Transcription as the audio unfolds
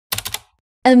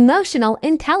emotional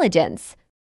intelligence,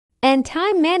 and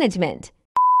time management.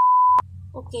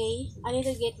 Okay, I need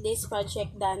to get this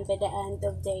project done by the end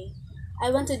of day. I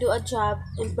want to do a job,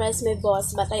 impress my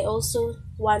boss, but I also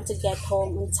want to get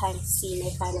home on time to see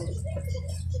my family.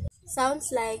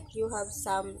 Sounds like you have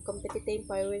some competing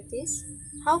priorities.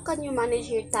 How can you manage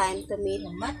your time to meet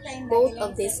both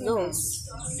of these goals?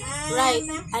 Right,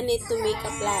 I need to make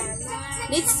a plan.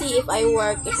 Let's see if I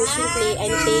work efficiently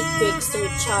and take breaks to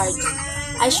recharge.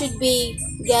 I should be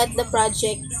get the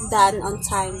project done on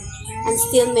time and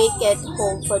still make it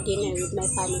home for dinner with my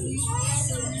family.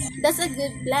 That's a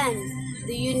good plan.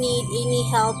 Do you need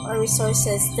any help or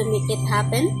resources to make it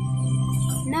happen?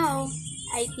 No,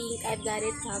 I think I've got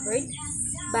it covered.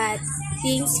 But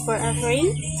thanks for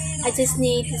offering. I just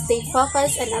need to stay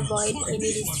focused and avoid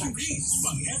any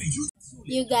distractions.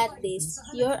 You got this.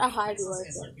 You're a hard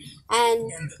worker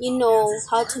and you know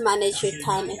how to manage your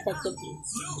time effectively.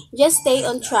 Just stay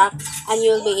on track and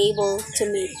you'll be able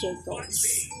to meet your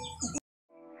goals.